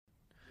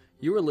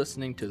You are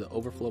listening to the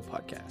Overflow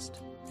Podcast,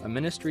 a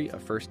ministry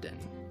of First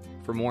Denton.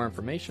 For more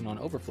information on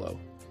Overflow,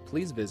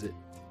 please visit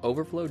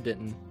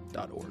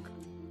overflowdenton.org.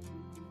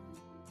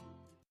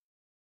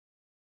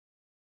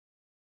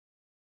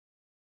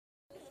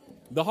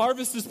 The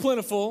harvest is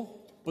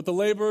plentiful, but the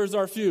laborers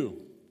are few.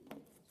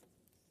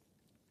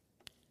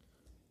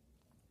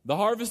 The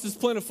harvest is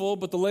plentiful,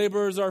 but the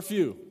laborers are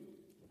few.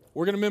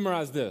 We're going to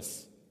memorize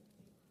this.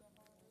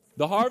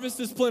 The harvest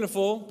is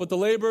plentiful, but the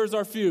laborers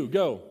are few.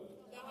 Go.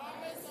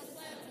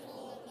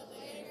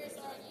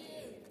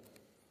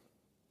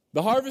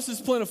 The harvest is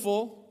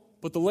plentiful,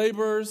 but the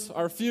laborers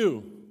are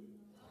few. The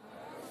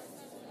harvest is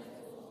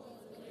plentiful,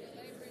 but the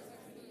laborers are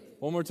few.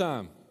 One more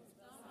time.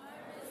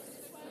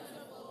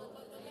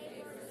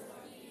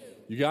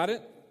 You got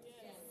it?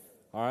 Yes.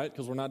 All right,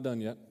 because we're not done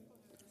yet.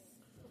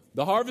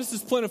 The harvest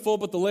is plentiful,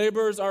 but the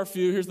laborers are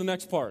few. Here's the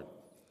next part.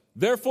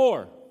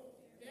 Therefore,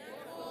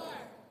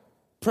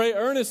 pray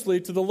earnestly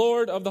to the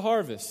Lord of the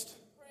harvest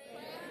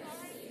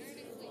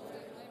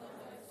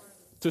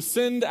to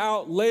send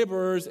out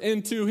laborers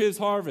into his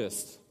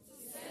harvest.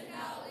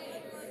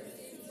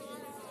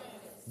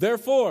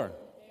 Therefore,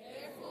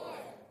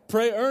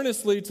 pray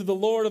earnestly to the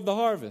Lord of the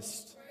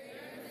harvest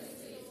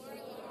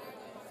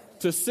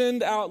to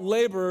send out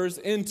laborers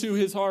into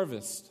his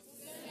harvest.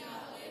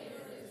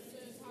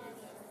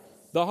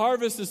 The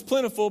harvest is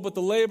plentiful, but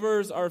the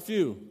laborers are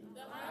few.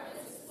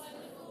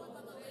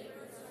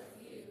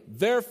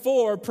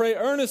 Therefore, pray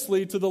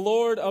earnestly to the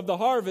Lord of the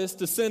harvest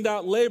to send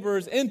out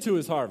laborers into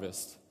his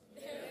harvest.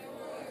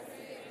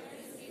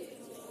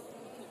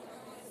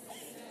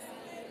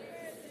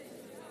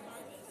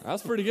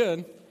 That's pretty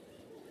good.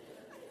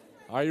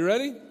 Are you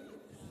ready?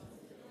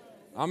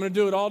 I'm going to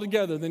do it all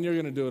together, then you're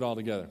going to do it all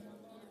together.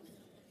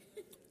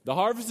 The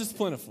harvest is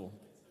plentiful.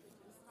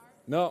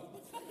 No.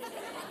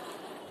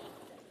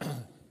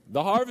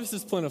 The harvest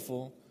is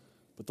plentiful,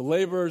 but the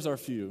laborers are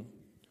few.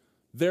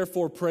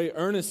 Therefore, pray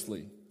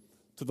earnestly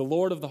to the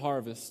Lord of the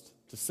harvest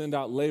to send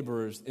out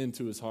laborers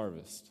into his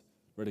harvest.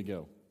 Ready to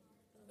go.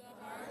 The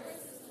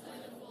harvest is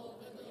plentiful,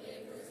 but the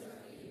laborers are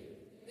few.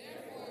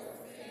 Therefore,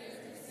 pray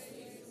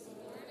earnestly to the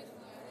Lord of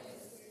the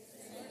harvest to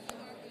send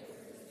out laborers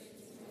into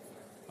his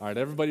harvest. All right,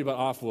 everybody but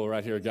Offwell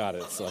right here got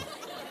it, so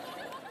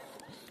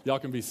y'all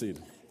can be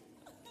seated.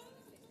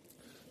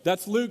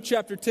 That's Luke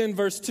chapter 10,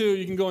 verse 2.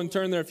 You can go and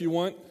turn there if you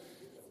want.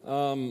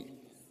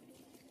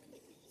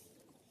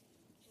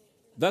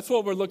 That's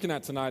what we're looking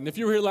at tonight. And if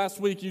you were here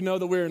last week, you know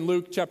that we're in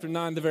Luke chapter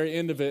 9, the very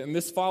end of it. And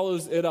this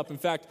follows it up. In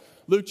fact,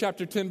 Luke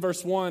chapter 10,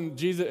 verse 1,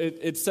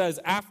 it says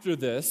after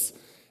this,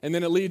 and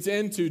then it leads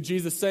into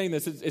Jesus saying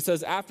this. It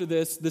says after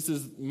this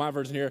is my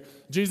version here,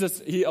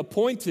 Jesus, he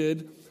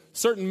appointed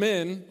certain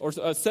men, or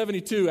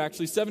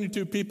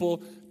 72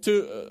 people,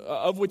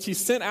 of which he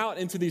sent out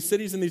into these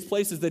cities and these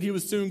places that he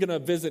was soon going to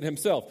visit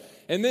himself.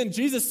 And then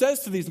Jesus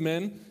says to these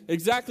men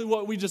exactly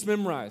what we just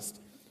memorized.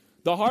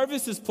 The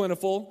harvest is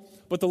plentiful,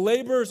 but the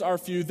laborers are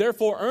few.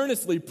 Therefore,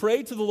 earnestly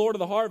pray to the Lord of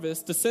the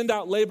harvest to send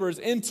out laborers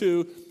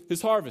into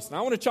his harvest. Now,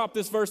 I want to chop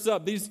this verse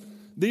up, these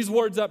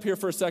words up here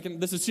for a second.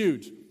 This is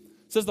huge. It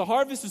says the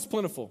harvest is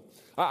plentiful.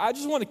 I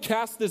just want to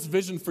cast this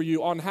vision for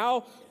you on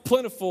how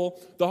plentiful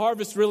the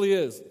harvest really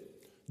is.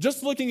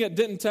 Just looking at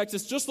Denton,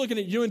 Texas, just looking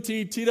at UNT,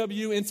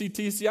 TW,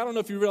 NCTC, I don't know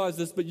if you realize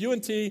this, but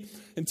UNT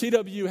and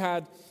TW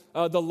had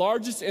the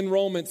largest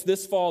enrollments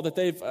this fall that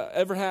they've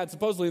ever had,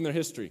 supposedly in their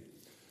history.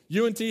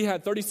 UNT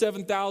had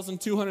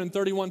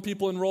 37,231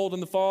 people enrolled in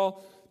the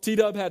fall.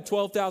 TW had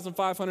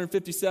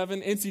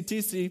 12,557.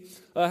 NCTC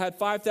had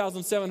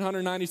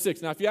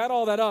 5,796. Now, if you add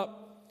all that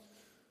up,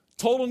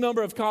 total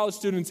number of college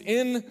students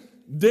in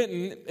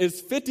Denton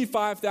is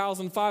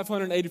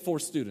 55,584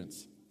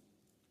 students.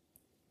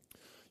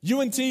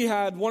 UNT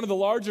had one of the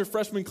larger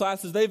freshman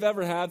classes they've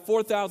ever had,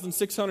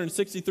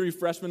 4,663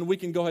 freshmen. We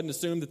can go ahead and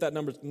assume that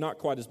number's not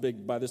quite as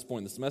big by this point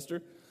in the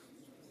semester.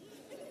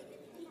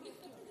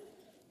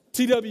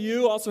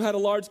 TW also had a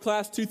large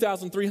class,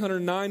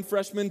 2,309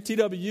 freshmen.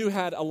 TW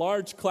had a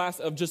large class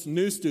of just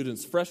new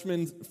students,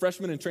 freshmen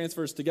and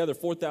transfers together,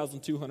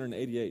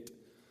 4,288.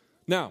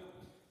 Now,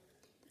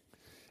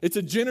 it's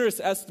a generous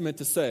estimate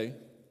to say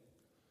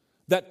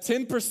that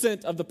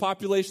 10% of the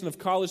population of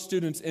college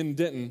students in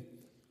Denton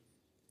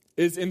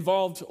is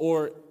involved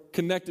or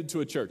connected to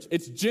a church.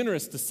 It's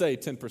generous to say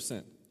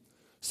 10%.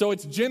 So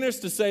it's generous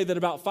to say that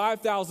about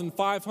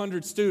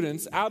 5,500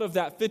 students out of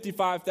that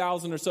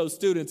 55,000 or so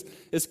students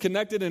is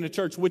connected in a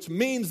church, which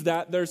means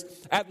that there's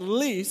at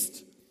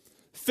least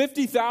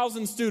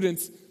 50,000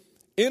 students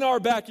in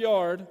our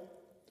backyard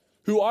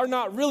who are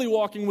not really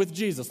walking with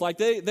Jesus. Like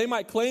they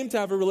might claim to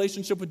have a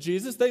relationship with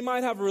Jesus. They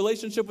might have a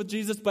relationship with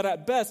Jesus, but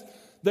at best,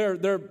 they're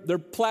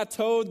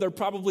plateaued. They're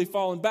probably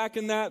falling back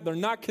in that. They're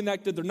not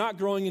connected. They're not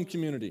growing in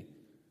community.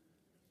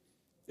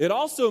 It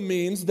also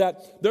means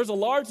that there's a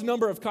large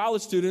number of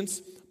college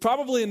students,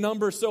 probably a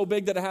number so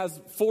big that it has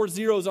 4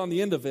 zeros on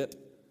the end of it,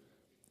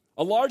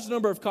 a large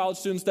number of college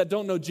students that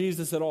don't know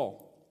Jesus at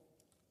all.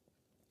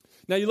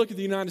 Now, you look at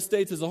the United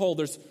States as a whole,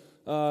 there's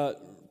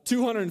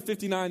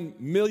 259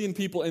 million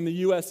people in the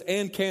U.S.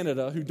 and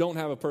Canada who don't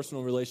have a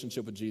personal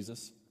relationship with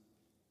Jesus.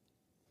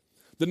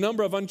 The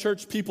number of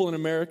unchurched people in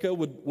America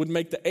would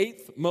make the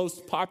 8th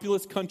most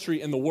populous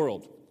country in the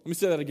world. Let me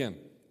say that again.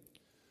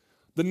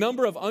 The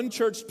number of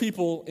unchurched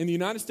people in the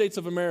United States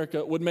of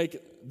America would make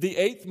the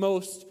 8th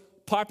most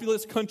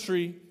populous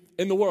country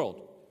in the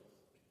world.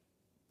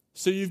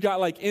 So you've got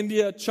like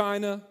India,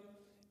 China,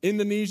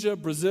 Indonesia,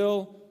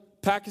 Brazil,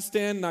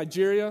 Pakistan,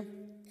 Nigeria.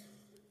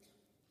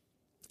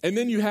 And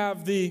then you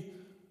have the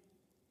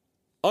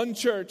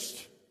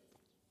unchurched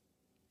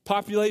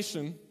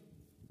population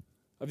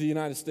of the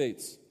United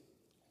States.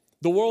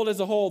 The world as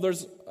a whole,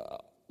 there's a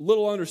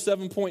little under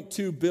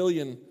 7.2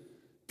 billion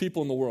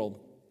people in the world.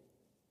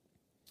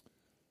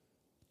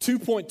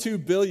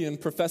 2.2 billion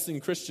professing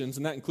Christians,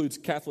 and that includes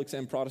Catholics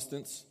and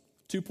Protestants.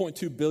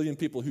 2.2 billion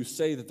people who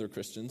say that they're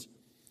Christians.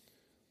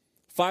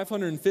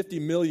 550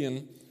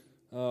 million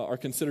are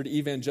considered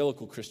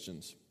evangelical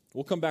Christians.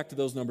 We'll come back to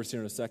those numbers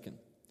here in a second.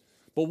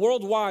 But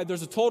worldwide,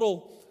 there's a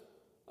total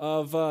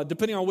of,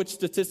 depending on which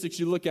statistics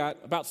you look at,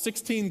 about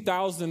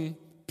 16,000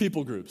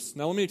 people groups.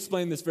 Now, let me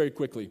explain this very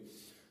quickly.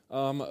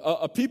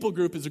 A people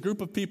group is a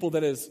group of people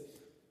that is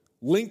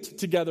linked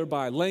together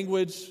by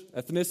language,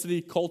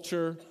 ethnicity,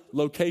 culture,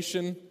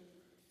 location.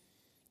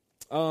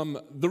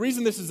 The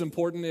reason this is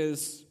important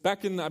is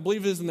back in, I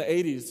believe it was in the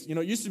 80s,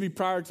 it used to be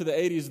prior to the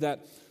 80s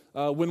that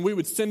when we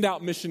would send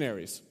out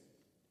missionaries,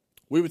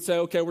 we would say,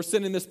 okay, we're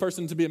sending this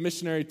person to be a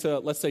missionary to,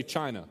 let's say,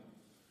 China.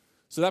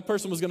 So that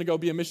person was going to go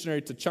be a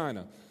missionary to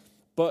China.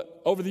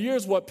 But over the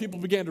years, what people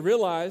began to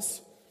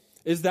realize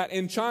is that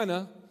in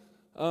China,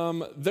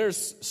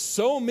 there's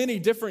so many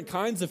different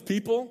kinds of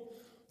people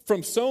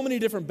from so many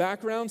different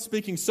backgrounds,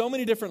 speaking so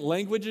many different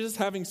languages,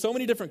 having so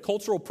many different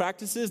cultural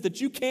practices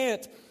that you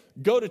can't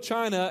go to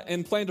China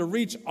and plan to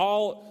reach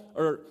all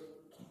or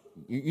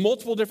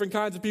multiple different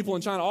kinds of people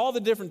in China, all the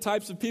different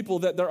types of people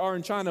that there are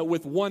in China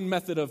with one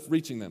method of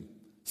reaching them.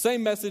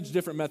 Same message,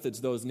 different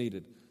methods, those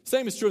needed.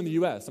 Same is true in the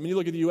U.S. I mean, you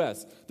look at the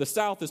U.S. The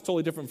South is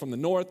totally different from the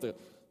North.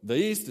 The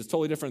East is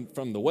totally different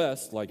from the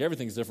West. Like,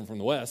 everything's different from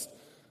the West.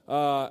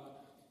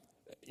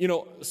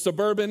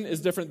 Suburban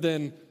is different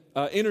than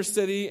inner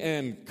city,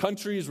 and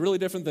country is really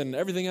different than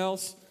everything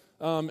else.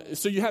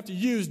 So you have to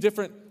use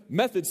different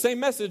methods, same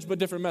message, but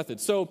different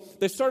methods. So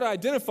they started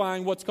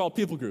identifying what's called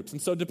people groups.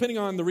 And so depending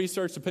on the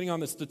research, depending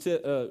on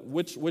the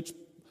which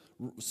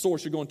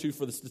source you're going to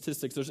for the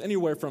statistics, there's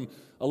anywhere from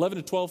 11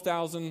 to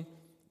 12,000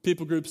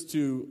 people groups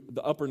to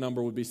the upper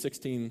number would be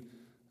 16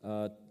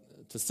 to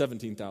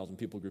 17,000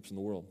 people groups in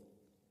the world.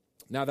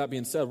 Now, that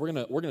being said, we're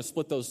gonna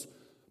split those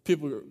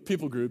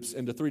people groups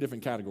into 3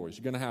 different categories.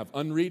 You're going to have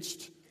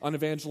unreached,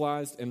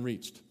 unevangelized, and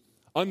reached.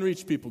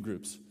 Unreached people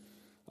groups.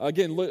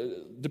 Again,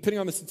 depending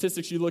on the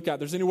statistics you look at,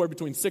 there's anywhere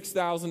between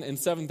 6,000 and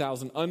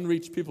 7,000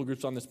 unreached people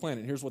groups on this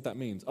planet. Here's what that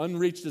means.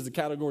 Unreached is a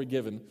category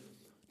given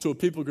to a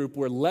people group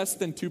where less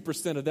than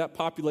 2% of that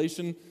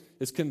population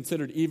is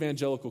considered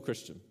evangelical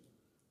Christian.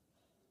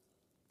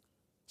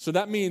 So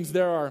that means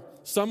there are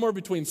somewhere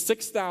between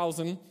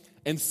 6,000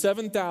 and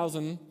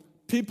 7,000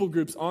 people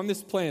groups on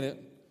this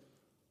planet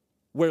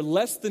where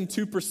less than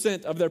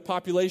 2% of their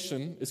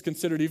population is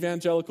considered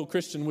evangelical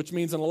Christian, which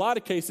means in a lot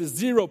of cases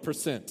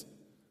 0%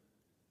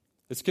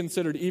 is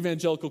considered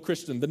evangelical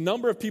Christian. The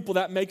number of people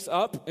that makes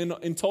up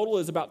in total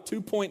is about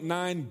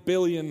 2.9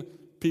 billion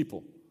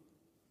people.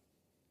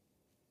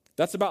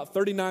 That's about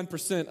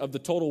 39% of the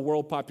total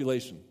world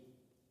population.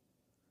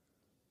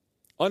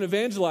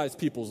 Unevangelized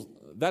people,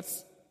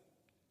 that's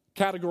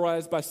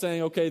categorized by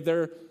saying, okay,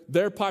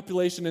 their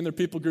population in their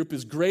people group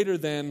is greater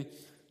than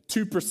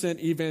 2%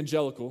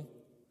 evangelical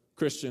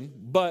Christian,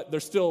 but they're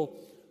still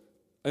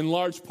in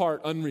large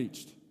part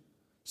unreached.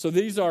 So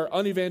these are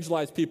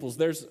unevangelized peoples.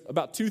 There's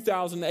about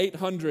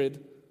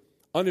 2,800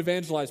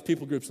 unevangelized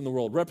people groups in the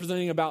world,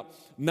 representing about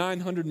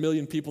 900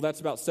 million people. That's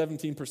about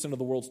 17% of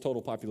the world's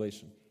total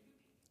population.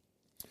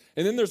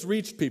 And then there's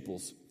reached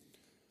peoples.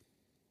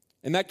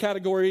 And that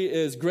category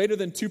is greater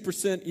than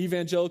 2%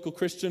 evangelical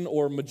Christian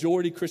or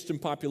majority Christian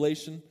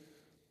population.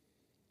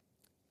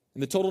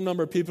 And the total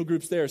number of people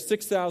groups there is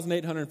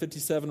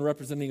 6,857,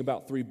 representing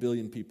about 3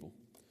 billion people.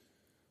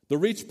 The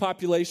reached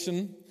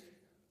population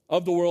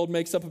of the world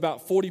makes up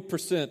about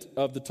 40%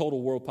 of the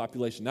total world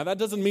population. Now, that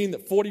doesn't mean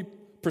that 40%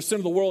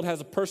 of the world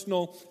has a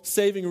personal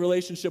saving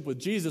relationship with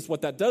Jesus.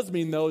 What that does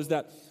mean, though, is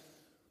that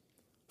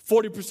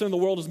 40% of the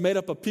world is made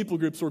up of people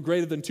groups where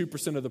greater than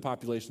 2% of the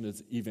population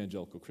is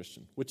evangelical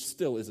Christian, which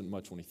still isn't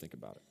much when you think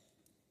about it.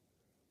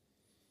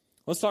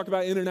 Let's talk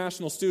about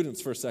international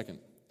students for a second.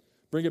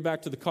 Bring it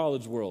back to the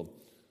college world.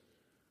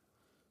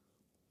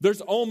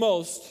 There's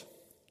almost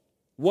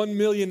 1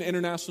 million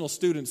international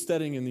students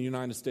studying in the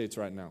United States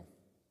right now.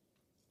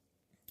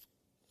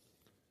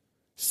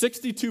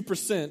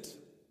 62%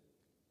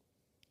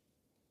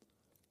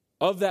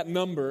 of that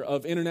number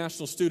of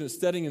international students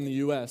studying in the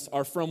U.S.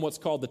 are from what's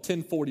called the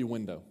 1040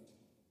 window.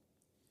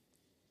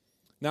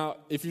 Now,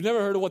 if you've never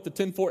heard of the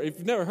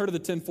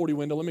 1040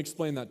 window, let me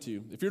explain that to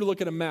you. If you're to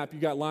look at a map, you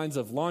got lines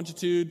of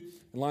longitude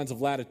and lines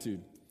of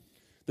latitude.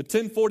 The The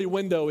 1040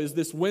 window is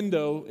this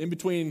window in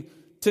between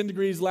 10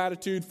 degrees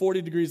latitude,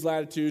 40 degrees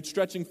latitude,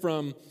 stretching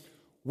from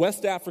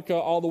West Africa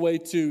all the way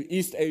to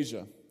East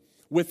Asia.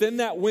 Within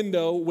that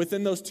window,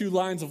 within those two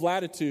lines of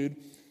latitude,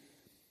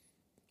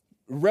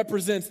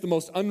 represents the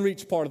most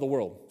unreached part of the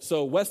world.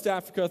 So West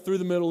Africa through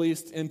the Middle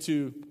East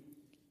into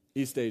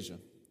East Asia.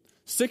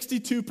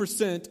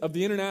 62% of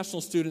the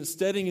international students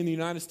studying in the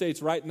United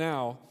States right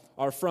now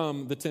are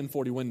from the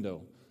 1040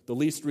 window, the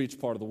least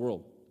reached part of the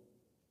world.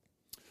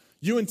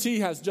 UNT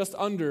has just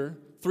under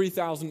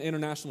 3,000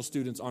 international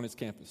students on its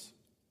campus.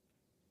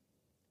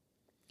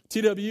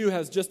 TWU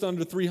has just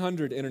under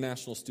 300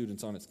 international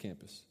students on its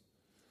campus.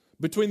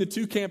 Between the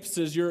two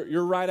campuses,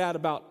 you're right at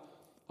about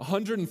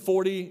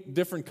 140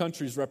 different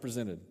countries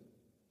represented.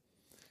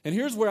 And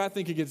here's where I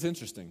think it gets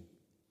interesting.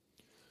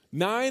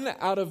 9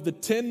 out of the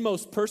 10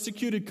 most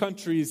persecuted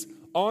countries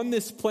on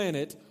this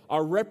planet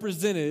are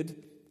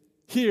represented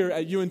here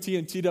at UNT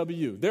and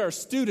TWU. There are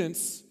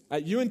students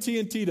at UNT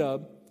and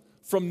TW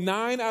from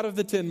 9 out of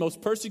the 10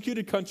 most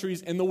persecuted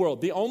countries in the world.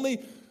 The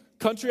only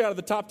country out of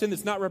the top 10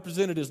 that's not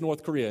represented is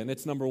North Korea, and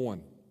it's number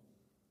 1.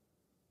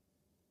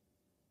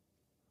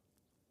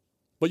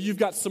 But you've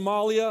got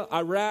Somalia,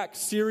 Iraq,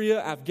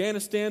 Syria,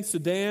 Afghanistan,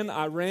 Sudan,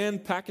 Iran,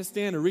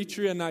 Pakistan,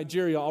 Eritrea, and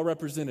Nigeria all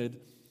represented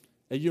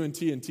at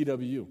UNT and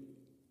TWU.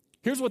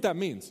 Here's what that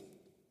means.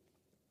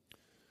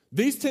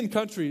 These 10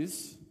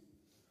 countries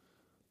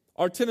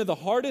are 10 of the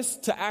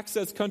hardest to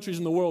access countries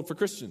in the world for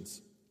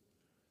Christians.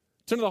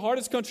 10 of the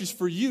hardest countries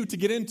for you to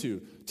get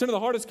into. 10 of the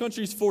hardest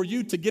countries for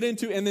you to get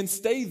into and then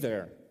stay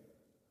there.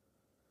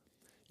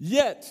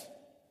 Yet,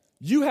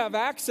 you have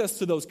access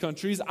to those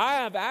countries. I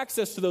have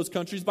access to those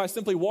countries by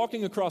simply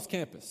walking across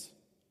campus.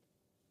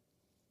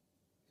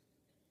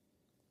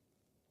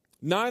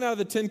 9 out of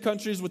the 10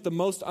 countries with the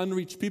most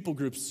unreached people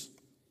groups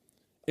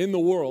in the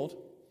world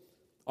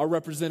are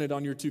represented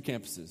on your two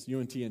campuses,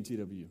 UNT and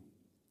TWU.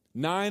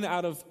 9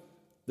 out of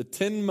the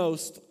 10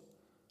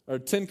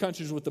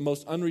 countries with the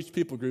most unreached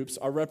people groups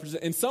are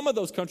represented, and some of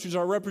those countries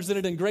are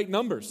represented in great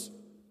numbers.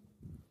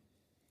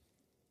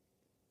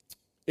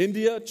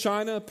 India,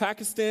 China,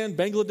 Pakistan,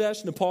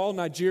 Bangladesh, Nepal,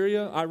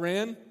 Nigeria,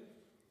 Iran,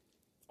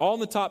 all in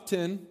the top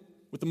 10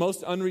 with the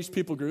most unreached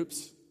people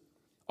groups,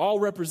 all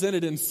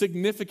represented in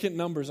significant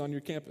numbers on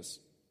your campus.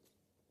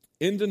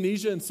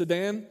 Indonesia and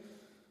Sudan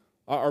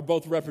are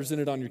both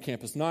represented on your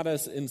campus, not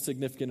as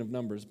insignificant of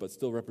numbers, but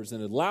still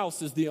represented.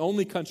 Laos is the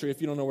only country,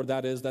 if you don't know where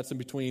that is, that's in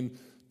between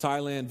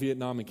Thailand,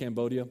 Vietnam, and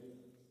Cambodia.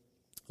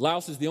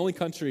 Laos is the only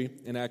country,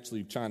 and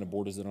actually China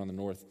borders it on the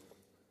north.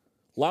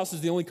 Laos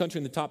is the only country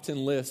in the top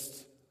 10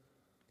 list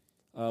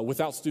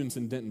without students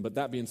in Denton. But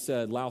that being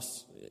said,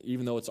 Laos,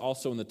 even though it's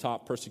also in the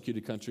top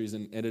persecuted countries,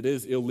 and it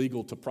is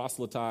illegal to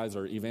proselytize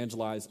or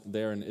evangelize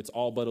there, and it's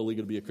all but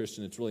illegal to be a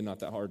Christian, it's really not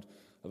that hard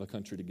of a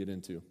country to get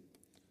into.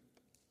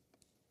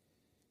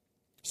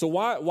 So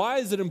why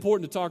is it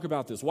important to talk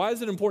about this? Why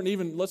is it important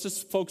even, let's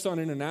just focus on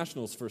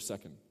internationals for a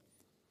second.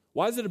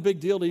 Why is it a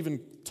big deal to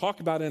even talk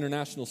about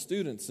international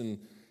students and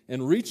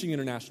reaching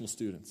international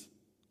students?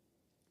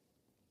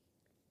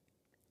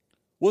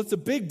 Well, it's a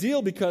big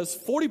deal because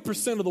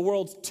 40% of the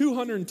world's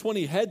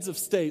 220 heads of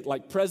state,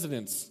 like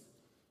presidents,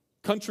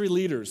 country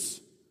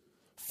leaders,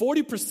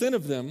 40%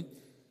 of them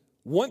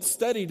once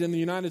studied in the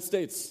United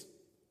States.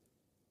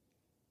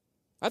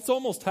 That's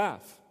almost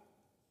half.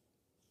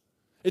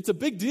 It's a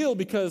big deal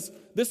because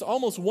this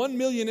almost 1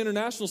 million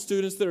international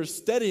students that are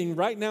studying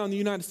right now in the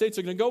United States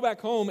are going to go back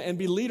home and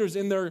be leaders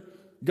in their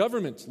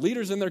government,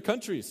 leaders in their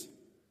countries.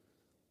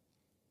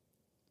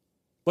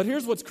 But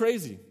here's what's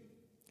crazy.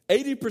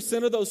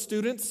 80% of those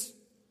students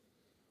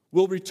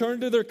will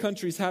return to their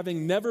countries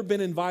having never been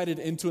invited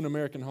into an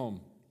American home.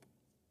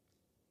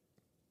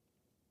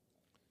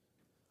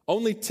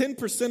 Only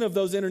 10% of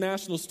those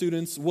international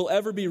students will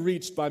ever be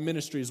reached by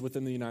ministries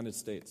within the United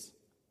States.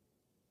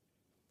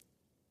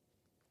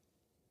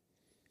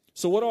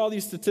 So what do all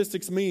these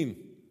statistics mean?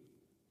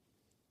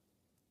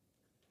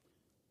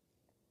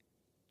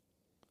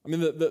 I mean,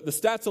 the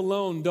stats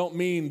alone don't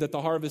mean that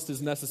the harvest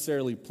is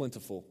necessarily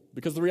plentiful,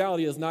 because the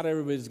reality is not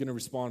everybody's going to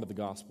respond to the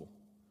gospel.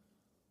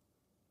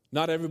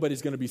 Not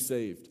everybody's going to be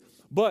saved.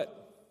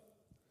 But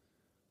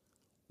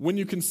when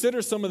you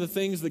consider some of the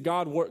things that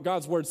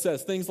God's word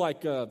says, things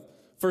like 1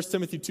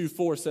 Timothy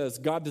 2:4 says,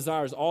 God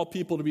desires all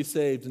people to be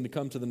saved and to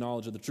come to the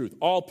knowledge of the truth.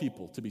 All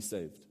people to be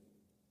saved.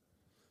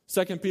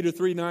 2 Peter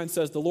 3:9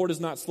 says, the Lord is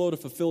not slow to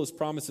fulfill his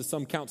promises,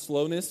 some count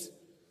slowness,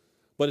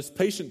 but is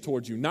patient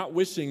towards you, not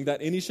wishing that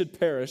any should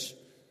perish,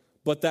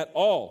 but that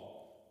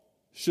all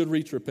should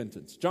reach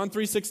repentance. John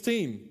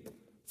 3:16,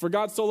 for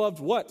God so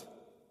loved what?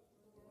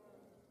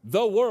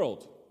 The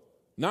world.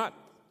 Not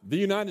the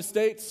United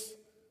States,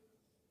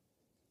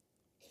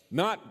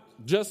 not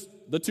just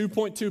the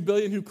 2.2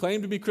 billion who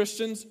claim to be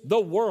Christians, the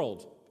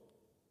world.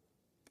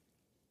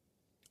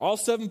 All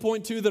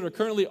 7.2 that are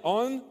currently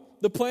on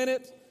the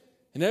planet,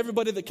 and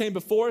everybody that came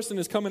before us and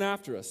is coming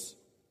after us.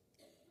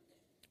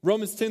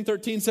 Romans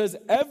 10:13 says,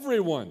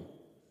 everyone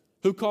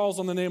who calls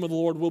on the name of the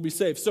Lord will be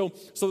saved. So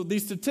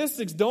these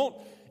statistics don't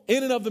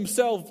in and of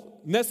themselves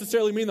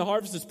necessarily mean the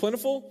harvest is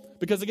plentiful,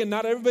 because again,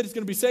 not everybody's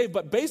going to be saved,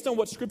 but based on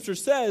what Scripture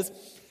says,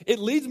 it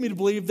leads me to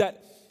believe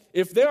that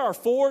if there are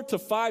 4 to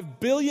 5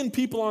 billion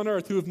people on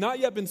earth who have not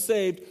yet been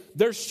saved,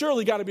 there's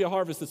surely got to be a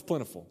harvest that's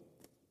plentiful.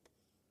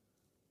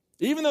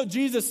 Even though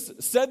Jesus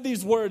said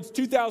these words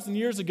 2,000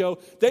 years ago,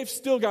 they've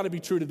still got to be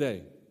true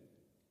today.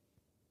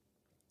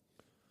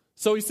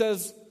 So he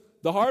says,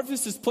 the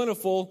harvest is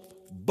plentiful,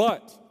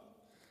 but.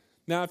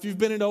 Now, if you've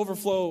been in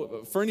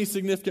Overflow for any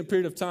significant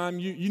period of time,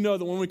 you know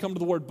that when we come to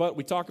the word but,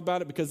 we talk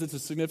about it because it's a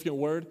significant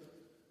word.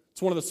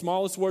 It's one of the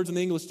smallest words in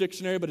the English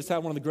dictionary, but it's had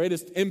one of the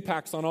greatest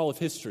impacts on all of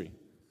history.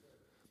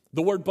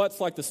 The word but's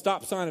like the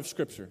stop sign of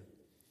Scripture.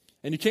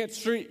 And you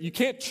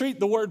can't treat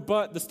the word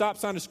but, the stop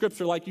sign of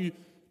Scripture, like you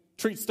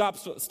treat stop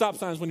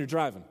signs when you're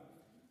driving.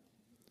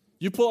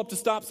 You pull up to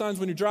stop signs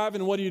when you're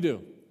driving, and what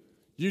do?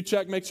 You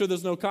check, make sure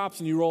there's no cops,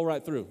 and you roll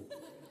right through.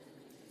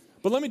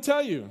 But let me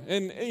tell you,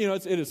 and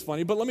it is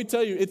funny, but let me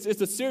tell you, it's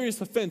a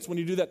serious offense when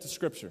you do that to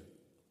Scripture.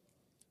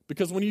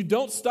 Because when you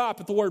don't stop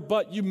at the word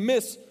but, you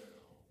miss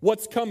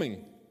what's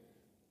coming.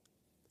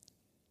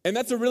 And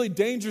that's a really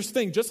dangerous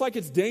thing. Just like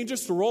it's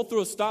dangerous to roll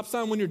through a stop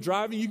sign when you're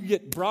driving, you can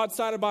get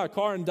broadsided by a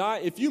car and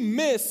die. If you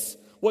miss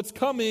what's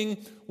coming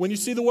when you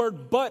see the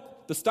word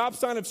but, the stop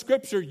sign of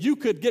Scripture, you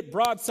could get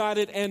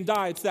broadsided and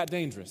die. It's that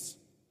dangerous.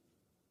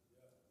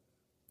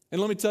 And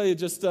let me tell you,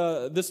 just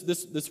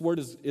this word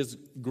is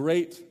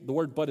great. The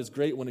word but is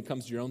great when it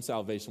comes to your own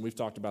salvation. We've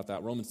talked about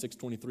that. Romans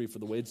 6:23, for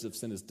the wages of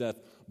sin is death,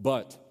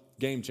 but,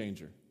 game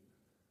changer.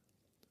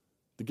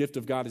 The gift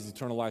of God is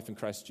eternal life in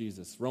Christ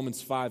Jesus.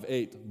 Romans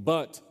 5:8,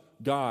 but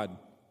God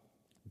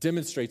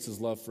demonstrates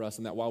his love for us,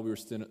 and that while we were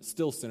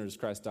still sinners,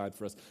 Christ died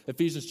for us.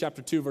 Ephesians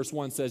chapter 2, verse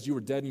 1 says, you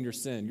were dead in your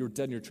sin. You were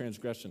dead in your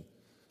transgression.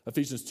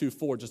 Ephesians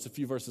 2:4, just a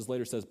few verses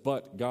later, says,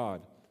 but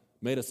God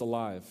made us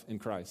alive in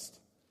Christ.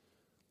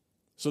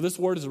 So this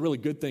word is a really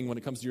good thing when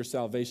it comes to your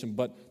salvation,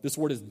 but this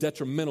word is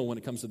detrimental when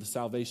it comes to the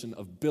salvation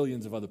of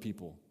billions of other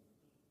people.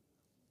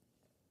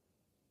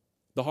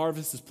 The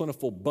harvest is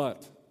plentiful,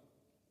 but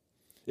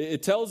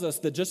it tells us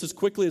that just as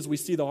quickly as we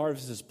see the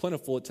harvest is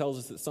plentiful, it tells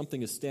us that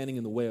something is standing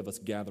in the way of us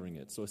gathering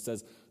it. So it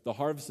says, the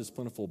harvest is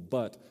plentiful,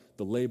 but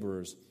the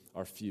laborers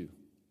are few.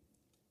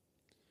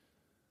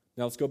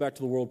 Now let's go back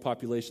to the world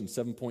population,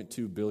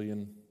 7.2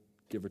 billion,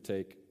 give or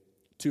take.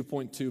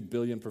 2.2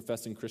 billion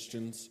professing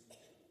Christians.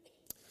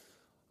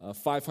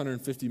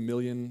 550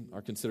 million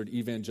are considered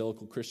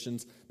evangelical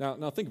Christians.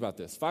 Now think about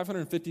this.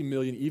 550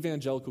 million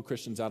evangelical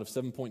Christians out of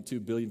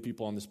 7.2 billion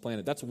people on this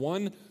planet. That's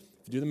one,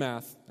 if you do the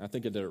math, I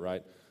think I did it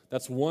right,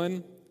 that's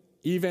one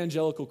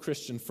evangelical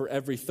Christian for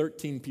every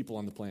 13 people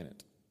on the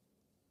planet.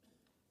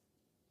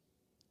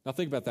 Now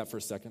think about that for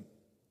a second.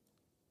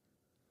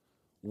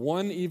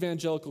 One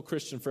evangelical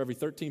Christian for every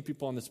 13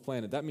 people on this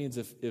planet. That means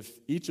if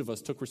each of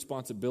us took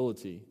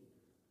responsibility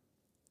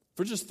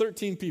for just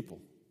 13 people,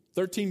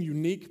 13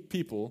 unique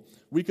people,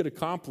 we could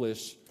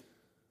accomplish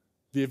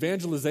the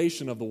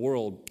evangelization of the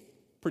world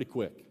pretty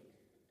quick.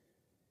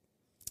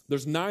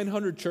 There's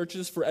 900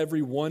 churches for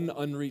every one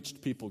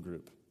unreached people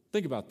group.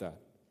 Think about that.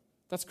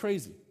 That's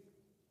crazy.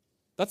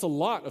 That's a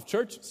lot of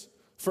churches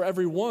for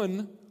every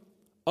one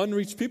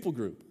unreached people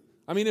group.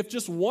 I mean, if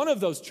just one of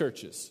those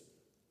churches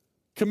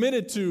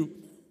committed to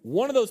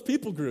one of those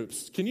people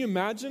groups, can you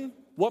imagine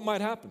what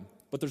might happen?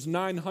 But there's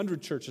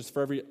 900 churches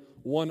for every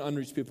one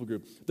unreached people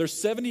group. There's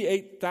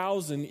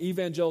 78,000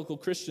 evangelical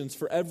Christians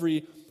for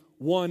every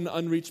one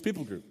unreached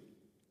people group.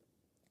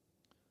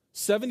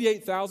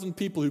 78,000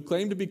 people who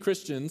claim to be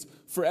Christians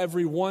for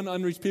every one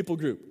unreached people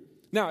group.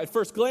 Now, at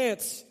first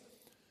glance,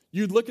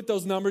 you'd look at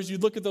those numbers,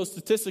 you'd look at those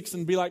statistics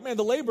and be like, man,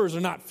 the laborers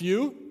are not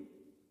few.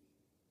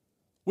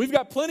 We've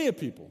got plenty of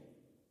people.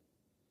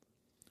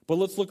 But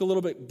let's look a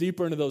little bit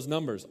deeper into those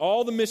numbers.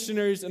 All the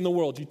missionaries in the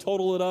world, you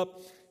total it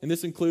up, and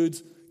this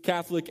includes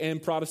Catholic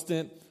and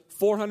Protestant,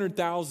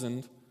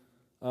 400,000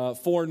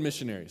 foreign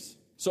missionaries.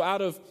 So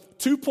out of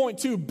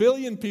 2.2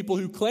 billion people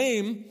who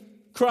claim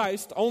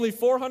Christ, only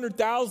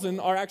 400,000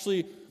 are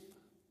actually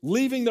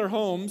leaving their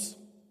homes,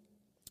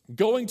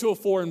 going to a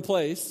foreign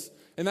place,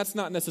 and that's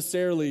not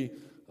necessarily,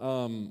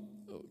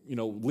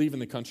 leaving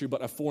the country,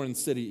 but a foreign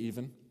city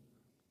even,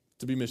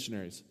 to be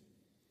missionaries.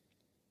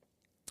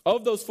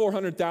 Of those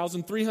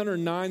 400,000,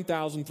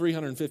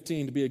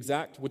 309,315 to be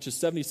exact, which is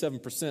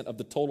 77% of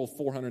the total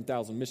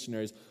 400,000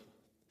 missionaries,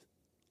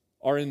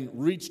 are in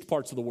reached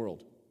parts of the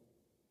world.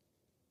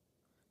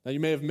 Now,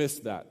 you may have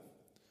missed that.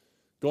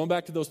 Going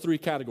back to those three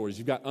categories,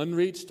 you've got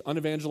unreached,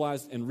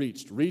 unevangelized, and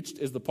reached. Reached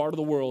is the part of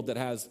the world that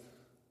has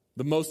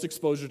the most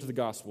exposure to the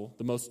gospel,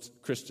 the most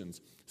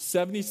Christians.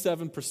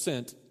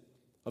 77%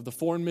 of the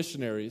foreign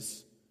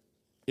missionaries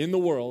in the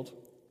world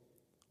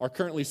are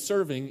currently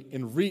serving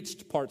in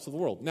reached parts of the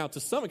world. Now, to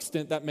some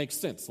extent, that makes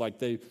sense.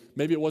 Like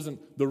maybe it wasn't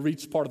the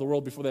reached part of the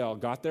world before they all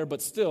got there,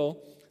 but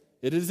still,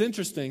 it is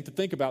interesting to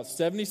think about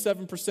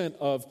 77%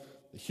 of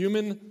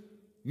human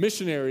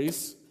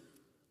missionaries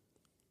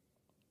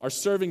are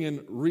serving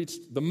in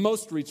the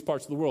most reached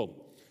parts of the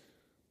world.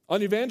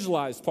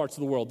 Unevangelized parts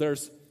of the world,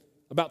 there's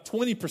about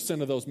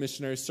 20% of those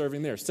missionaries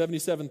serving there,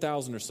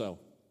 77,000 or so.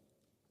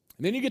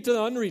 And then you get to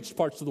the unreached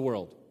parts of the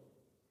world.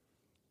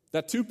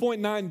 That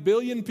 2.9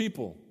 billion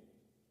people,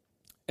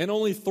 and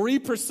only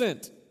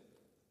 3%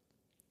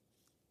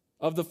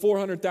 of the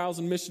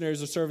 400,000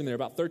 missionaries are serving there,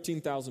 about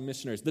 13,000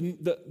 missionaries.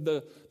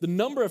 The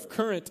number of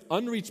current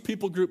unreached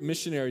people group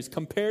missionaries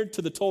compared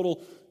to the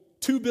total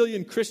 2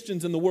 billion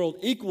Christians in the world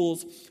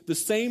equals the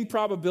same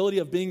probability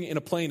of being in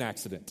a plane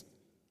accident.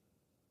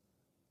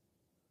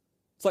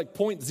 It's like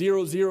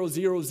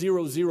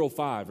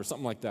 0.000005 or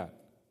something like that.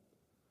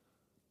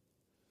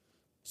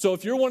 So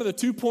if you're one of the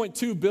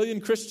 2.2 billion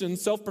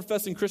Christians,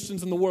 self-professing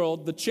Christians in the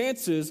world, the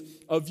chances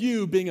of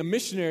you being a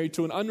missionary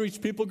to an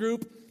unreached people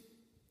group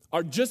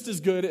are just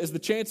as good as the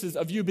chances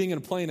of you being in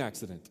a plane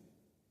accident.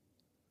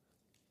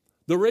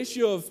 The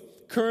ratio of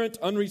current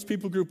unreached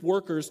people group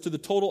workers to the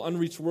total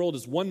unreached world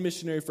is one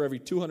missionary for every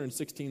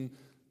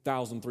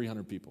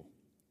 216,300 people.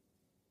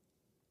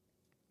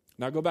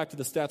 Now go back to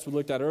the stats we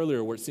looked at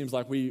earlier where it seems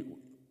like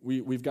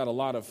we've got a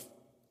lot of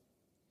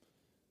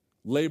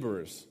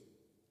laborers.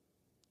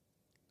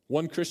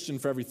 One Christian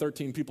for every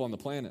 13 people on the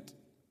planet.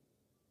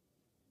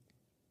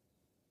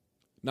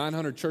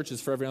 900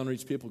 churches for every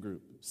unreached people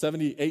group.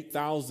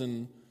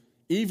 78,000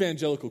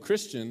 evangelical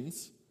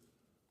Christians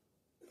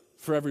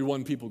for every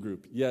one people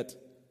group. Yet,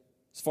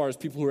 as far as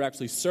people who are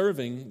actually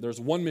serving,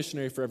 there's one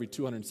missionary for every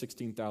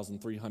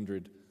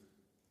 216,300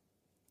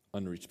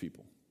 unreached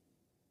people.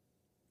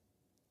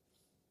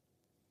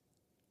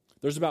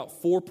 There's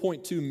about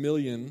 4.2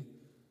 million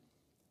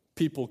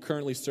people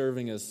currently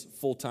serving as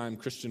full-time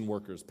Christian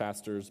workers,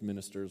 pastors,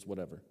 ministers,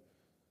 whatever.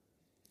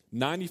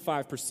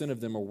 95% of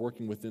them are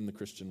working within the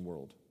Christian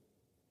world.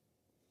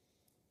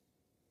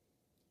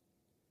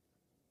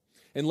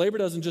 And labor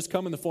doesn't just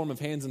come in the form of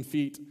hands and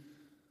feet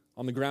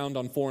on the ground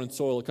on foreign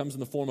soil. It comes in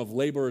the form of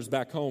laborers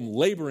back home,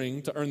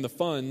 laboring to earn the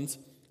funds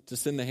to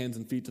send the hands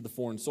and feet to the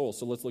foreign soil.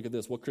 So let's look at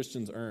this, what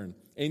Christians earn.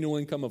 Annual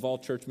income of all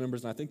church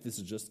members, and I think this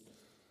is just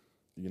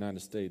the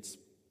United States.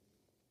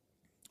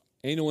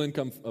 Annual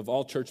income of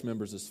all church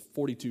members is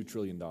 $42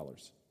 trillion.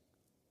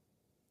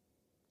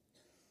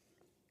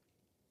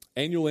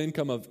 Annual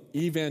income of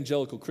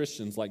evangelical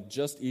Christians, like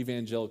just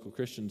evangelical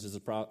Christians, is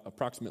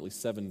approximately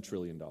 $7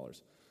 trillion.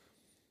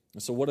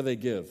 And so what do they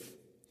give?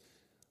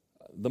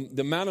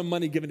 The amount of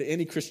money given to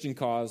any Christian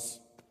cause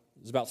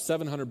is about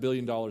 $700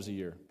 billion a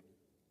year.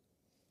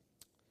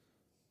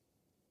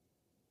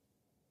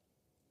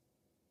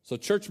 So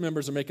church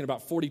members are making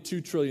about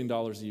 $42 trillion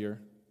a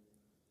year.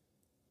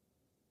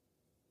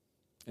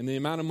 And the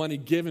amount of money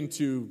given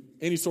to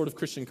any sort of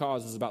Christian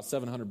cause is about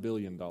 $700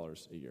 billion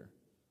a year.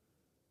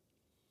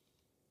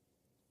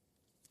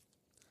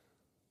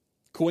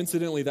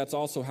 Coincidentally, that's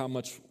also how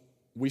much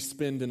we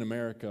spend in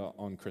America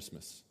on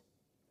Christmas.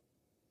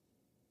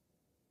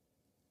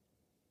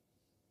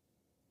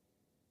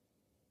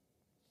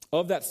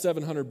 Of that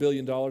 $700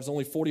 billion,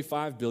 only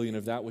 $45 billion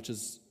of that, which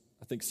is,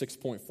 I think,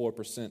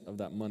 6.4% of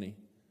that money,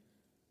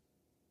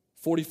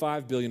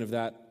 $45 billion of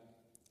that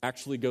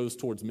actually goes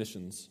towards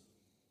missions.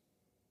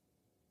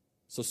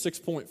 So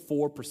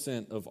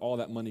 6.4% of all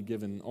that money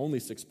given, only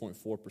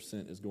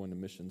 6.4% is going to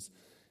missions.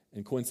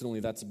 And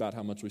coincidentally, that's about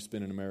how much we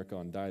spend in America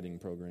on dieting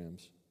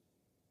programs.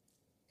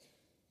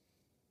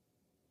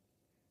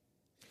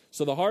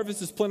 So the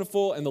harvest is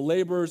plentiful and the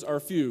laborers are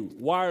few.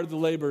 Why are the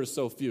laborers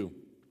so few?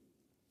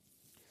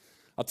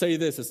 I'll tell you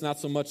this, it's not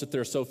so much that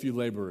there are so few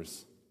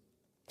laborers.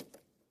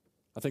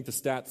 I think the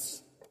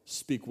stats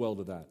speak well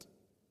to that.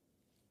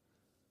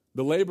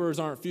 The laborers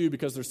aren't few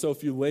because there's so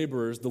few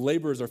laborers. The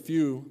laborers are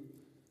few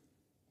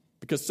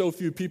because so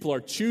few people are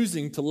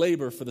choosing to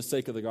labor for the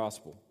sake of the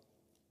gospel.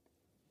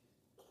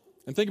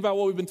 And think about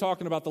what we've been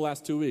talking about the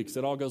last 2 weeks.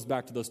 It all goes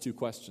back to those two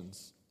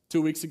questions.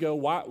 2 weeks ago,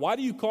 why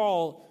do you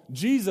call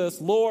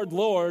Jesus Lord,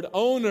 Lord,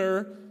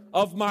 owner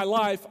of my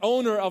life,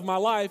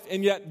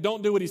 and yet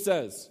don't do what he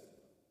says?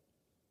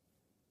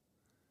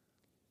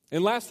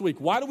 And last week,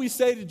 why do we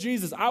say to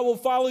Jesus, I will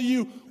follow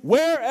you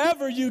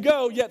wherever you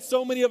go, yet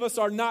so many of us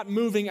are not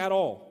moving at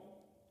all?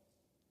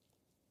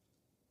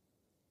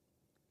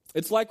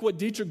 It's like what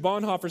Dietrich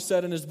Bonhoeffer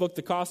said in his book,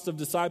 The Cost of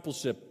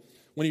Discipleship,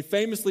 when he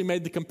famously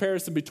made the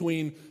comparison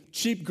between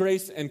cheap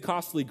grace and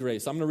costly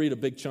grace. I'm going to read a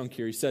big chunk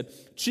here. He said,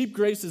 cheap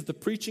grace is the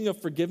preaching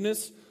of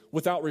forgiveness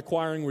without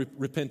requiring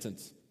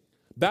repentance.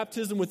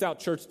 Baptism without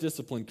church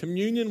discipline.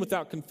 Communion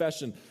without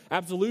confession.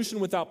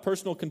 Absolution without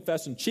personal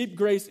confession. Cheap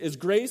grace is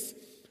grace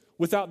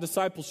without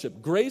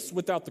discipleship. Grace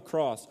without the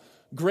cross.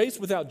 Grace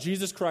without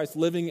Jesus Christ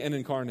living and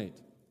incarnate.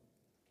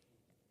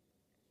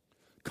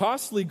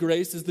 Costly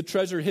grace is the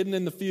treasure hidden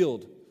in the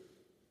field.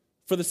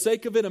 For the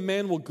sake of it, a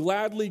man will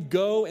gladly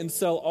go and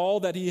sell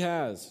all that he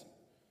has.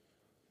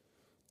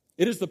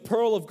 It is the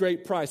pearl of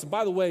great price. And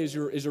by the way, as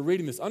you're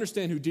reading this,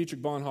 understand who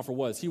Dietrich Bonhoeffer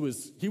was. He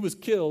was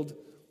killed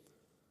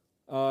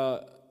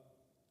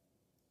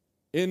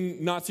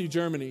in Nazi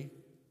Germany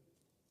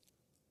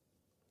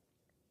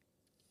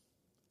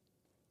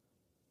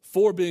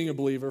for being a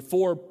believer,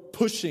 for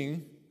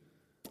pushing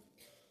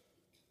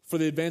for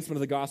the advancement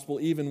of the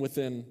gospel, even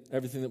within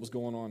everything that was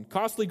going on.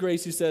 Costly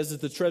grace, he says, is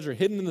the treasure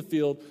hidden in the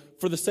field.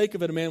 For the sake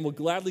of it, a man will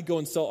gladly go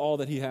and sell all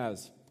that he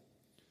has.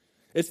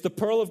 It's the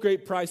pearl of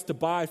great price to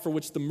buy, for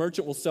which the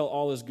merchant will sell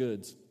all his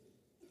goods.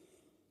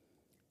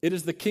 It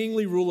is the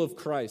kingly rule of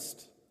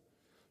Christ,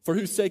 for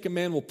whose sake a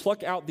man will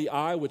pluck out the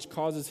eye which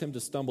causes him to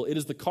stumble. It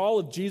is the call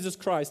of Jesus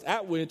Christ,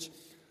 at which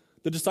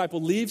the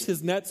disciple leaves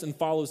his nets and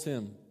follows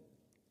him.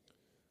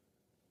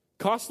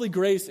 Costly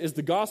grace is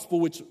the gospel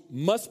which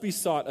must be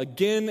sought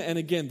again and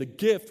again, the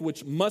gift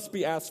which must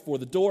be asked for,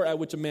 the door at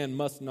which a man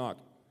must knock.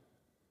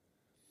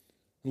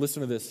 And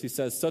listen to this. He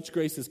says, such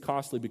grace is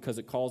costly because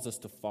it calls us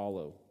to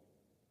follow.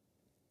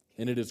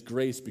 And it is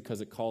grace because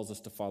it calls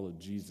us to follow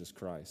Jesus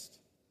Christ.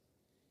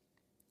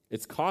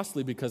 It's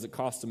costly because it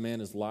costs a man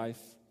his life,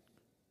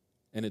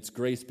 and it's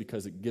grace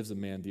because it gives a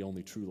man the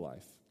only true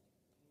life.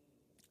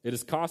 It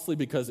is costly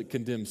because it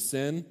condemns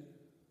sin,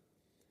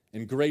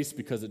 and grace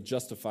because it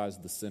justifies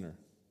the sinner.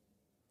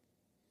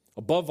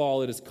 Above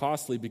all, it is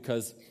costly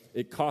because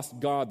it cost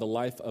God the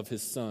life of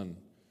his Son.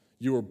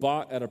 You were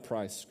bought at a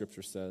price,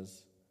 Scripture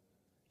says,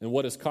 and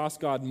what has cost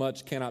God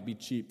much cannot be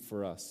cheap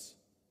for us.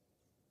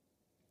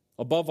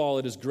 Above all,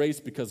 it is grace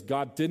because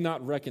God did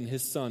not reckon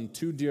his Son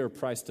too dear a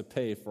price to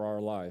pay for our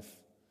life,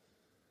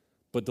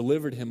 but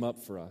delivered him up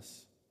for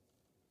us.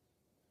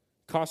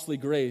 Costly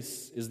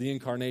grace is the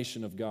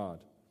incarnation of God.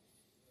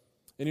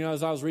 And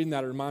as I was reading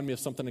that, it reminded me of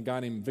something a guy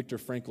named Viktor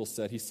Frankl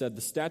said. He said,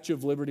 the Statue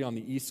of Liberty on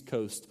the East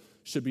Coast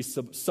should be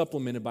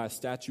supplemented by a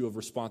Statue of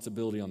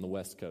Responsibility on the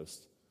West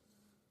Coast.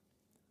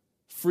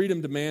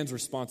 Freedom demands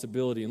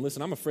responsibility. And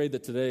listen, I'm afraid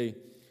that today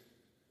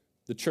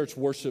the church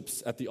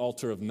worships at the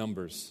altar of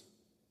numbers.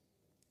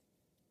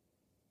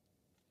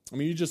 I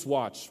mean, you just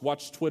watch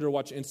Twitter,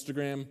 watch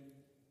Instagram.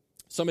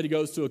 Somebody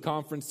goes to a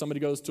conference, somebody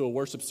goes to a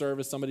worship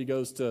service, somebody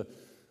goes to,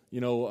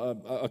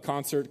 a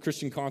concert,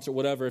 Christian concert,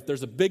 whatever. If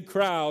there's a big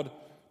crowd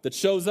that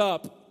shows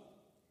up,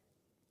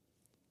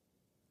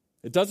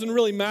 it doesn't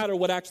really matter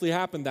what actually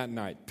happened that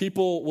night.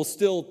 People will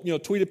still,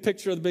 tweet a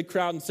picture of the big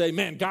crowd and say,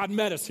 man, God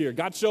met us here.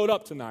 God showed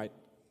up tonight.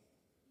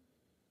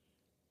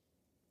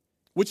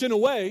 Which in a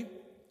way,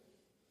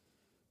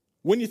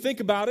 when you think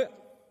about it,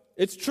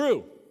 it's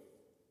true.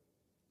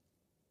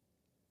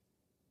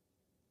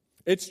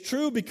 It's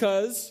true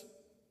because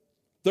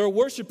they're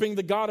worshiping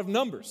the God of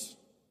numbers.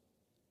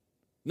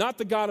 Not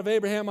the God of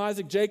Abraham,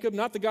 Isaac, Jacob,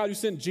 not the God who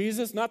sent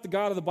Jesus, not the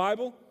God of the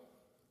Bible.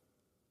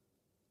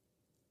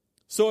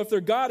 So if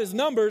their God is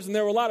numbers and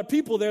there were a lot of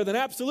people there, then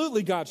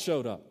absolutely God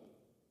showed up.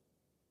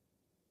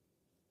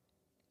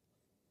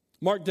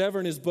 Mark Dever,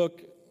 in his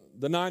book,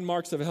 The 9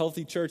 Marks of a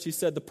Healthy Church, he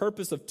said, the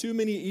purpose of too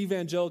many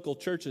evangelical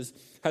churches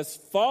has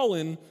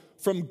fallen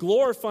from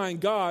glorifying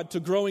God to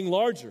growing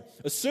larger,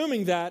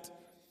 assuming that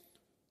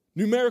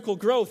numerical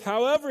growth,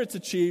 however it's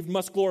achieved,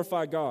 must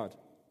glorify God.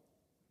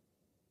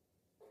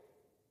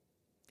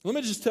 Let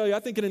me just tell you,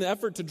 I think in an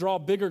effort to draw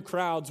bigger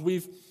crowds,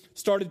 we've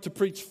started to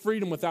preach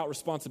freedom without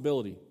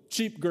responsibility,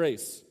 cheap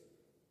grace.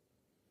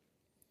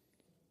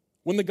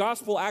 When the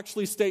gospel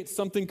actually states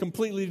something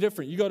completely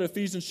different. You go to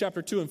Ephesians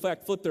chapter 2. In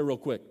fact, flip there real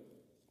quick.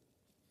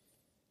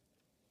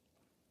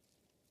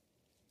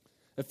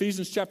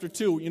 Ephesians chapter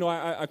 2.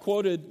 I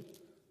quoted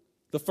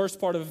the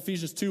first part of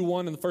Ephesians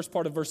 2:1 and the first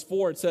part of verse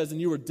 4, it says,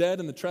 and you were dead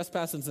in the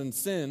trespasses and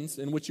sins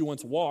in which you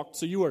once walked.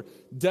 So you were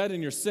dead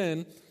in your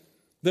sin.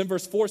 Then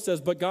verse 4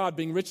 says, but God,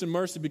 being rich in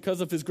mercy,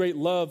 because of his great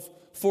love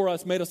for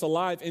us, made us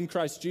alive in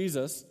Christ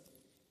Jesus.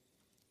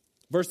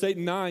 Verse 8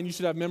 and 9, you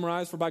should have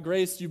memorized, for by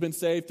grace you've been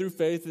saved through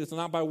faith. It's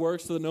not by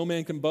works, so that no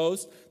man can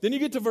boast. Then you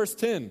get to verse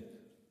 10. It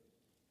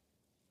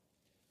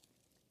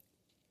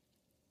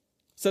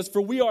says,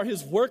 for we are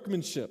his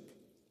workmanship,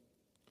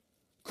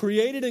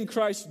 created in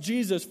Christ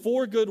Jesus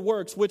for good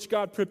works, which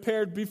God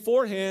prepared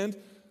beforehand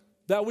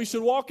that we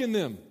should walk in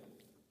them.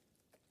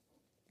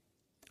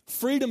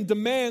 Freedom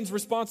demands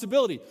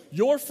responsibility.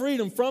 Your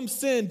freedom from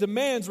sin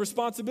demands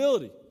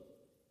responsibility.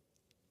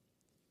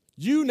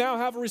 You now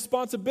have a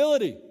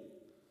responsibility.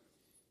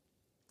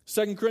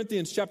 2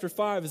 Corinthians chapter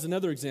 5 is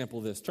another example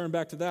of this. Turn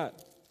back to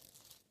that.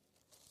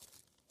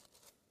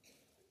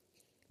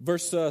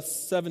 Verse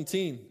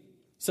 17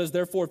 says,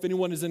 therefore, if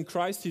anyone is in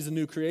Christ, he's a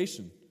new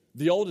creation.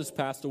 The old has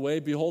passed away.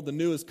 Behold, the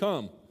new has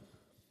come.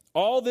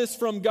 All this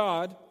from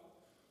God,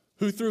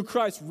 who through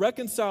Christ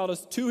reconciled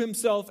us to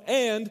himself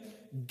and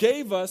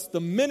gave us the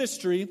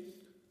ministry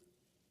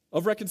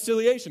of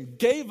reconciliation,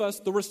 gave us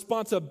the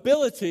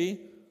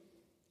responsibility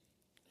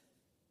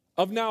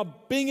of now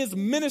being his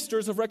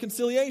ministers of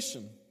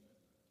reconciliation.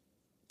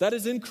 That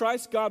is, in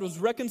Christ, God was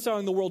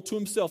reconciling the world to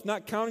himself,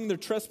 not counting their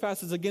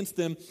trespasses against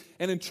them,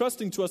 and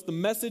entrusting to us the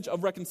message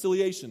of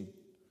reconciliation.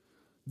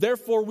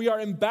 Therefore, we are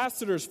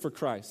ambassadors for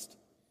Christ,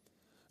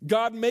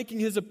 God making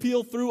his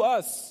appeal through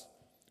us.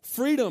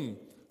 Freedom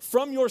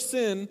from your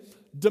sin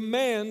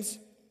demands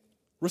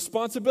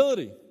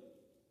responsibility.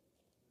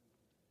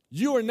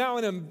 You are now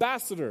an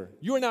ambassador.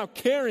 You are now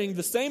carrying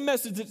the same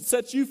message that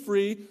sets you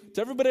free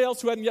to everybody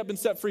else who hadn't yet been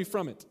set free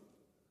from it.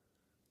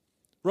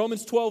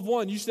 Romans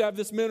 12:1, you should have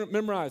this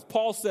memorized.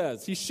 Paul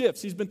says, he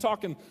shifts. He's been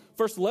talking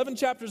first 11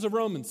 chapters of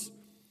Romans.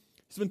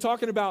 He's been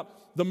talking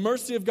about the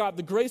mercy of God,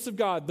 the grace of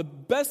God, the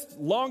best,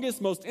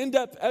 longest, most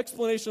in-depth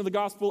explanation of the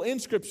gospel in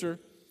Scripture.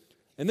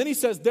 And then he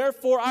says,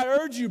 therefore, I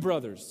urge you,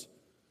 brothers,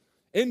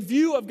 in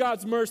view of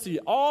God's mercy,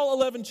 all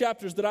 11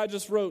 chapters that I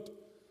just wrote,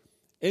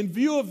 in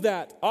view of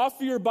that,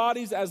 offer your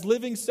bodies as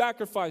living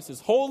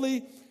sacrifices,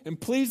 holy and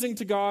pleasing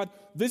to God.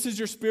 This is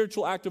your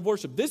spiritual act of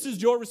worship. This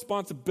is your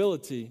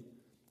responsibility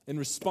in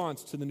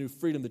response to the new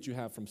freedom that you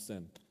have from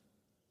sin.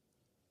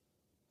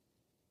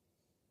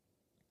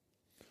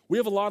 We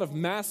have a lot of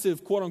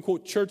massive,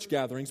 quote-unquote, church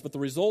gatherings, but the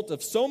result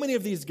of so many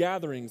of these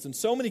gatherings, in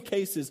so many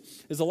cases,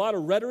 is a lot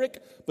of rhetoric,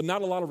 but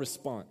not a lot of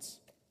response.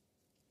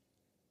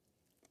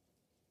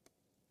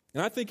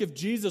 And I think if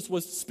Jesus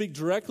was to speak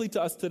directly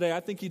to us today, I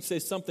think he'd say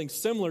something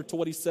similar to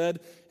what he said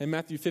in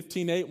Matthew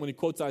 15:8 when he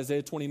quotes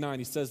Isaiah 29.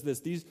 He says this,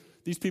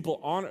 this people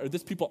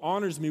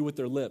honors me with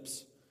their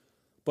lips,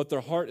 but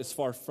their heart is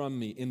far from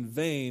me. In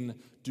vain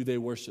do they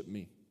worship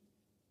me.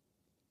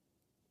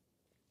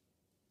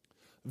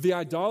 The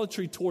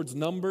idolatry towards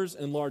numbers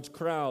and large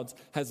crowds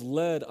has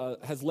led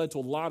to a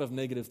lot of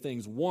negative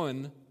things.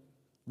 One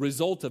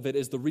result of it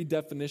is the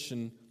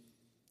redefinition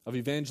of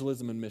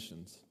evangelism and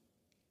missions.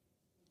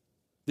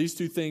 These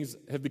two things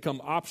have become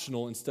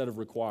optional instead of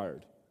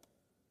required.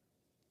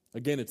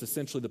 Again, it's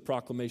essentially the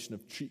proclamation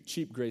of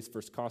cheap grace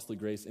versus costly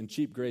grace. And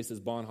cheap grace,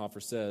 as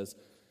Bonhoeffer says,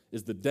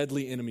 is the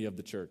deadly enemy of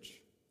the church.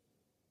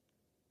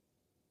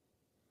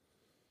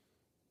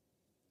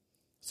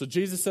 So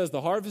Jesus says,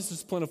 the harvest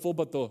is plentiful,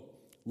 but the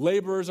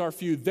laborers are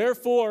few.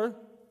 Therefore,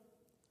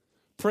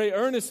 pray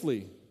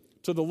earnestly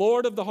to the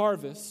Lord of the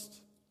harvest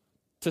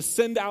to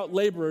send out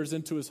laborers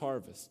into his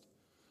harvest.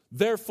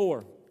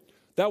 Therefore,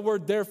 that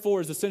word therefore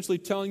is essentially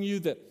telling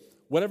you that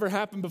whatever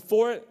happened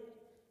before it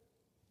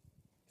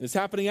and is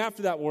happening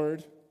after that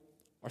word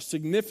are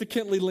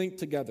significantly linked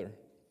together.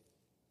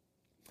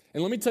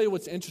 And let me tell you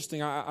what's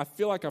interesting. I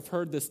feel like I've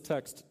heard this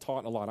text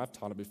taught a lot. I've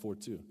taught it before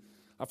too.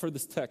 I've heard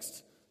this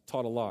text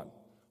taught a lot.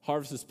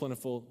 Harvest is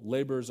plentiful,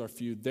 laborers are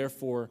few.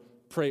 Therefore,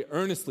 pray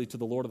earnestly to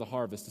the Lord of the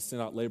harvest to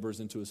send out laborers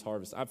into his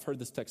harvest. I've heard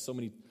this text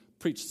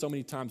preached so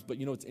many times, but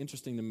you know what's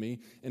interesting to me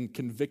and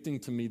convicting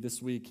to me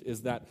this week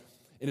is that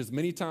in as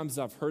many times as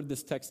I've heard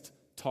this text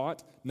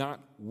taught,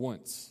 not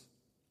once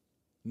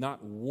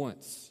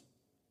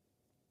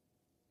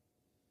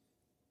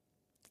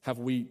have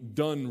we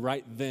done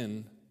right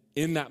then,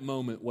 in that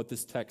moment, what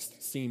this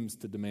text seems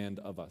to demand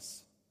of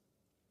us.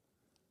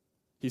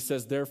 He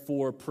says,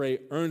 therefore, pray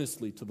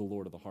earnestly to the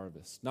Lord of the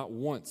harvest. Not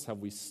once have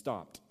we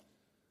stopped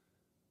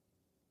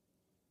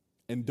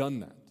and done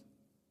that.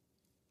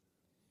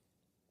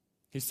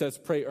 He says,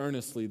 pray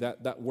earnestly.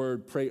 That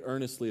word, pray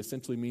earnestly,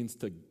 essentially means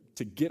to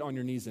get on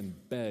your knees and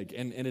beg.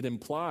 And it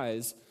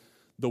implies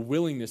the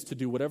willingness to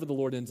do whatever the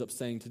Lord ends up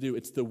saying to do.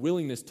 It's the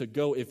willingness to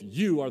go if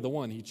you are the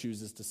one he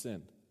chooses to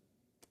send.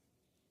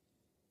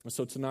 And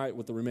so tonight,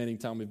 with the remaining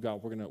time we've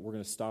got, we're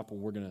gonna stop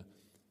and we're going to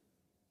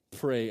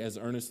pray as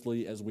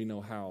earnestly as we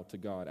know how to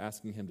God,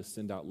 asking him to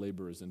send out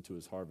laborers into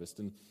his harvest.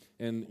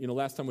 And you know,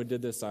 last time we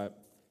did this, it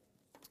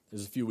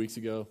was a few weeks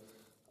ago.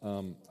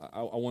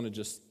 I want to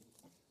just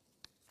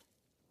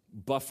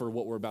buffer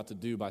what we're about to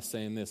do by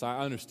saying this. I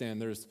understand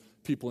there's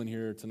people in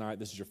here tonight.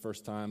 This is your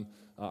first time.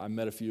 I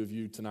met a few of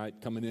you tonight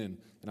coming in,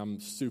 and I'm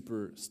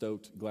super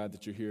stoked, glad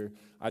that you're here.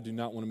 I do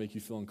not want to make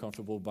you feel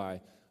uncomfortable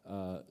by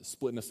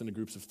splitting us into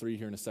groups of 3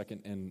 here in a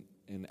second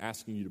and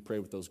asking you to pray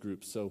with those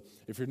groups. So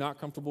if you're not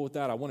comfortable with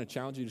that, I want to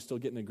challenge you to still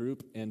get in a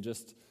group and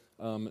just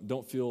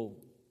don't feel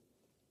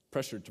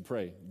pressured to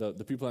pray.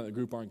 The people in the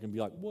group aren't going to be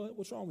like,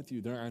 what's wrong with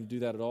you? They're not going to do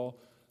that at all.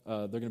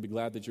 They're going to be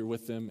glad that you're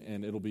with them,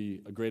 and it'll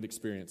be a great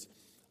experience.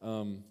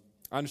 I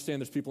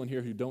understand there's people in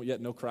here who don't yet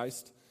know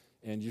Christ,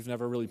 and you've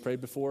never really prayed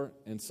before,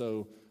 and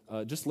so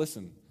just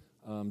listen.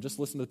 Just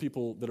listen to the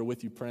people that are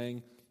with you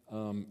praying,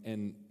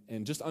 and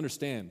just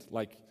understand,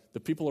 like, the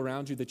people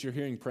around you that you're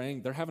hearing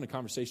praying, they're having a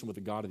conversation with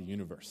the God of the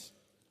universe.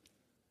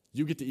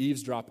 You get to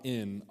eavesdrop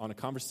in on a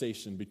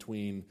conversation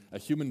between a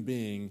human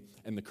being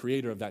and the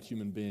creator of that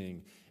human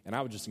being, and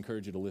I would just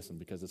encourage you to listen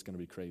because it's going to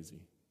be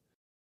crazy.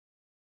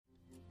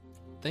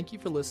 Thank you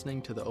for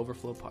listening to the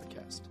Overflow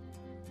Podcast.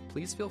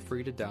 Please feel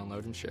free to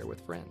download and share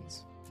with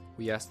friends.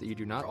 We ask that you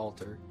do not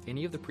alter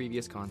any of the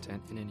previous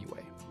content in any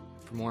way.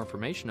 For more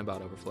information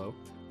about Overflow,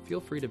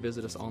 feel free to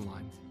visit us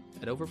online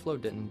at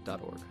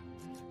overflowdenton.org.